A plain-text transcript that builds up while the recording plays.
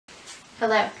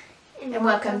Hello, and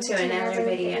welcome to another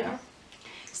video.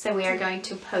 So we are going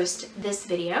to post this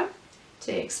video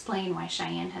to explain why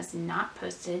Cheyenne has not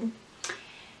posted,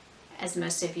 as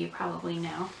most of you probably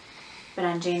know. But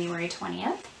on January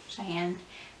 20th, Cheyenne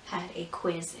had a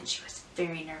quiz and she was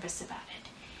very nervous about it.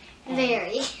 And,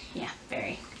 very. Yeah,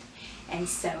 very. And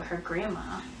so her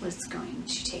grandma was going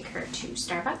to take her to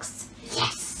Starbucks.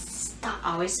 Yes!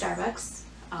 Always Starbucks.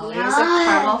 Always a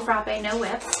caramel frappe, no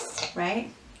whip,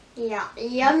 right? Yeah.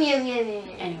 Yum, yum, yum, yum.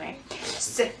 Anyway,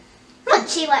 so... But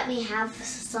she let me have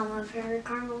some of her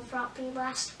caramel frappe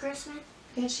last Christmas.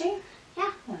 Did she?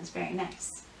 Yeah. That was very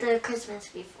nice. The Christmas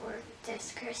before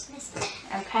this Christmas.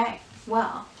 Okay,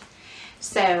 well,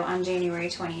 so on January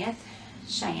 20th,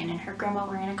 Cheyenne and her grandma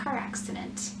were in a car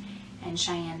accident, and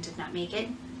Cheyenne did not make it.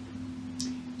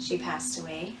 She passed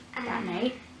away that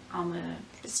night, almost,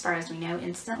 as far as we know,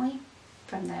 instantly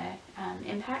from the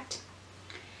impact.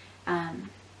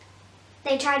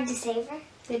 They tried to save her?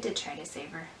 They did try to save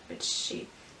her, but she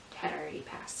had already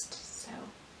passed. So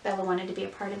Bella wanted to be a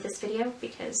part of this video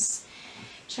because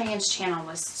Cheyenne's channel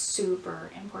was super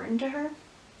important to her.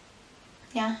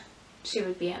 Yeah, she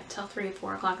would be up till 3 or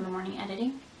 4 o'clock in the morning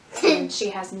editing. And she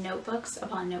has notebooks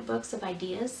upon notebooks of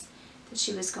ideas that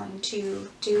she was going to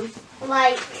do.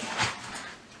 Like,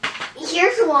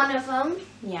 here's one of them.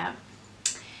 Yeah.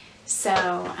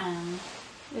 So,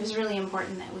 it was really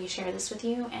important that we share this with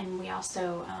you, and we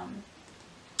also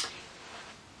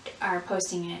are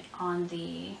posting it on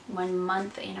the 1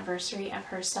 month anniversary of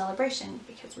her celebration,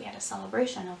 because we had a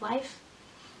celebration of life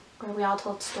where we all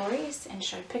told stories and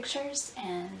showed pictures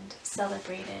and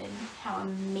celebrated how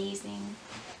amazing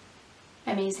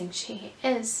she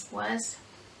was,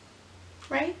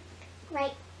 right?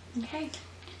 Right. Okay.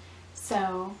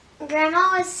 So.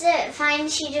 Grandma was fine.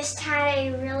 She just had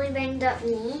a really banged up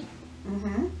knee.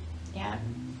 Mm-hmm. Yeah.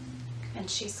 And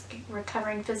she's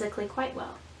recovering physically quite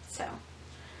well. So.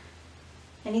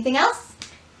 Anything else?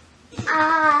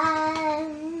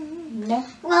 No.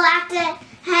 Well, at the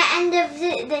end of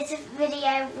this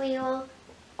video, we will,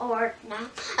 or no,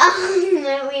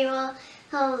 we will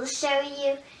show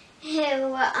you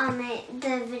who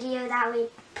the video that we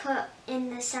put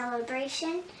in the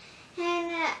celebration,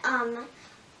 and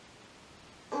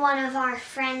one of our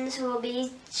friends will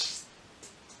be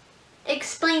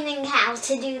explaining how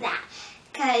to do that,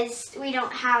 because we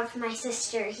don't have my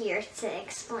sister here to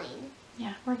explain.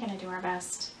 Yeah, we're gonna do our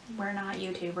best. We're not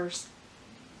YouTubers,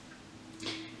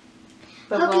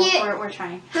 but we're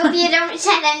trying. Hope you don't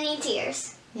shed any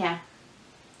tears. Yeah.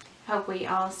 Hope we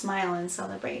all smile and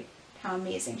celebrate how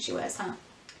amazing she was, huh?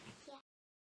 Yeah.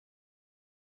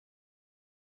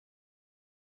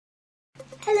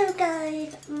 Hello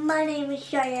guys, my name is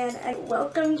Cheyenne and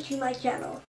welcome to my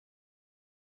channel.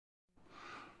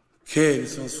 Okay,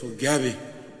 this one's for Gabby.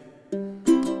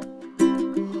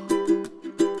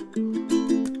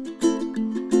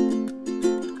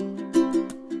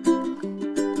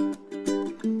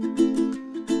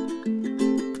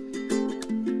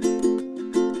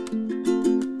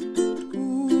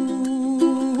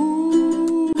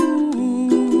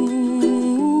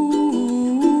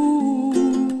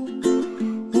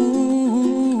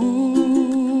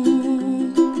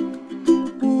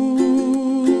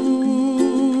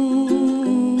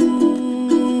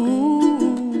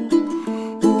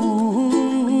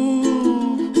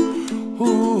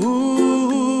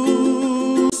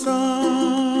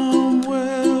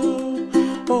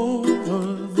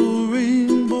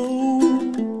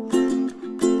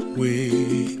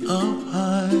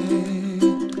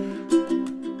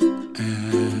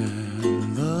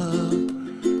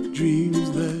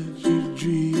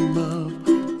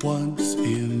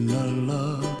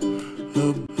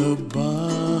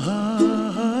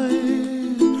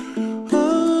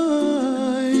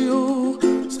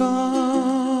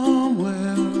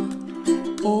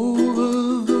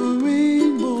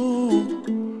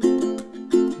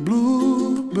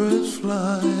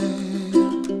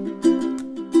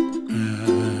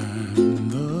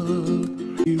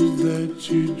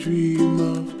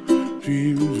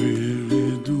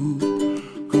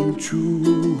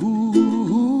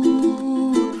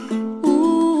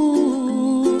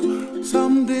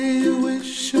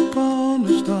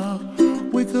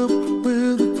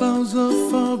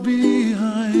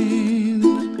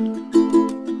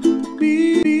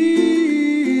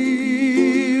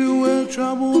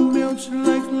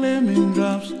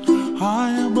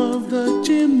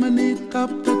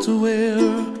 That's where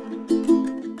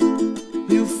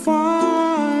you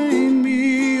find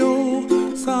me, oh,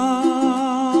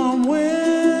 somewhere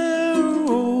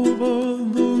over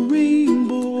the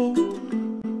rainbow,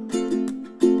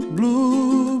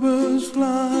 bluebirds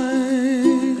fly.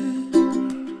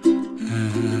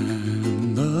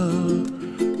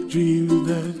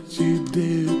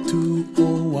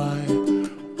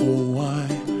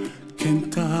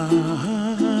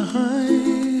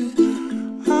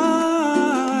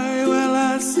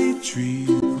 trees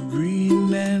were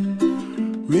green and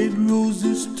red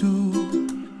roses too.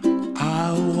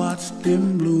 I'll watch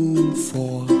them bloom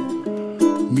for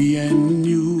me and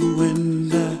you,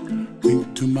 and I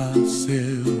think to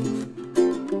myself,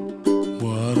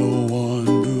 what a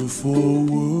wonderful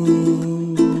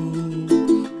world.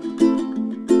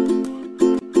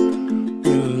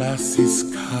 Well, I see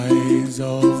skies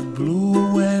of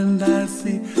blue and I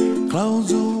see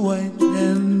clouds of white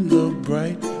and the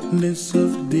brightness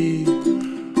of day.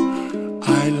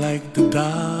 I like the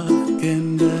dark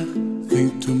and I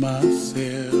think to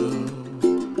myself,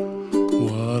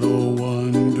 what a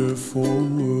wonderful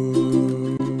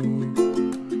world.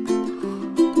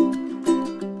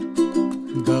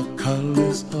 The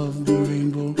colors of the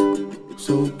rainbow,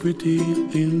 so pretty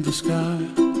in the sky,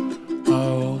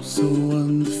 are also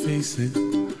on the faces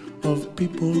of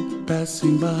people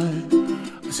passing by.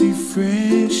 I see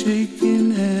friends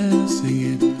shaking hands,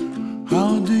 singing,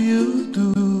 how do you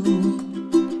do?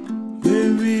 They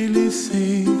really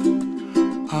say,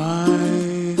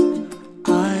 I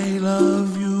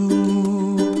love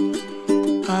you.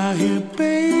 I hear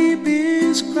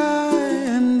babies cry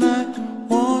and I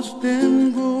watch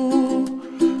them grow.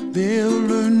 They'll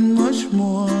learn much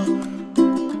more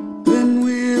than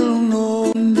we'll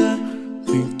know. And I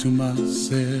think to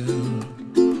myself,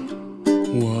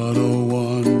 what a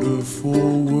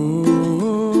wonderful world.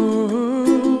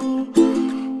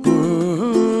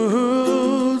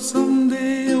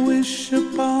 Someday I wish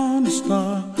upon a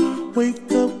star,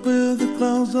 wake up where the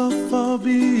clouds are far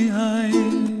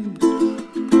behind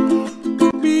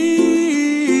me,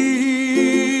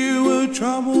 where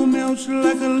trouble melts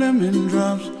like a lemon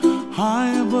drops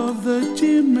high above the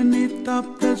chimney top.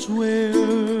 That's where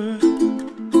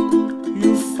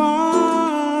you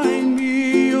find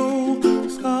me, oh,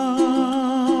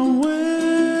 somewhere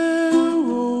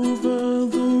over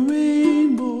the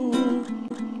rainbow,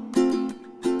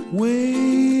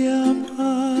 way up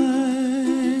high.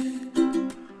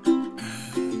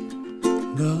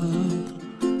 And the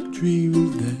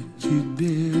dreams that you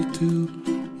dare to,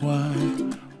 why,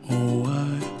 oh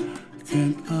why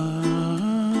can't I?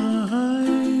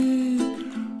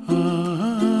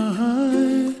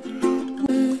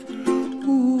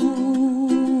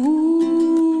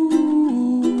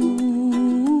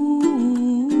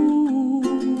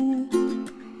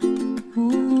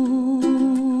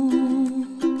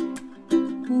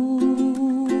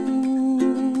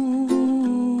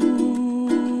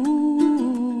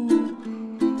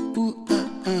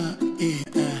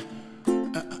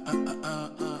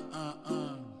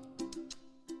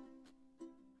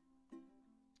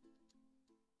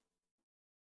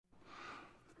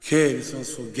 Okay, this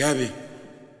one's for Gabby.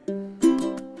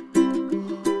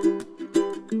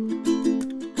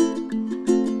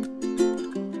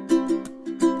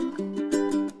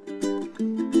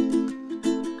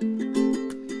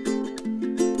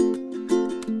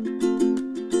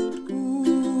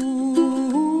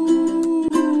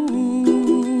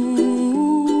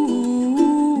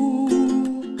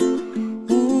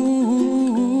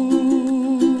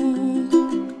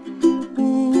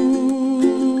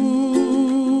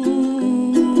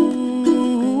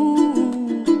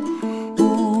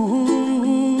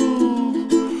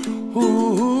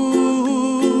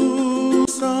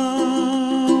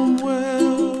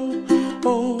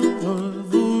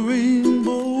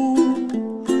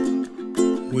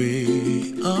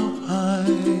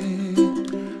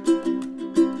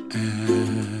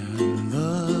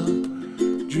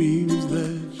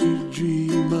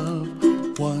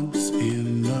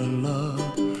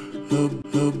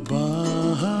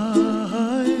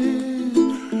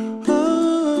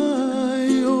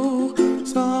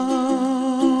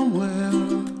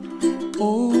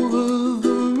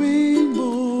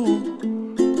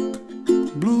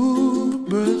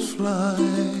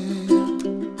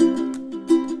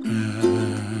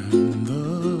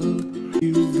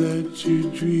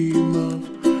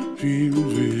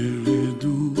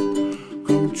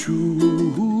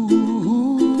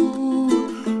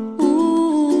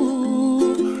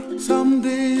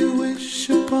 Someday you wish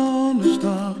upon a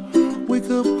star, wake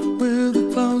up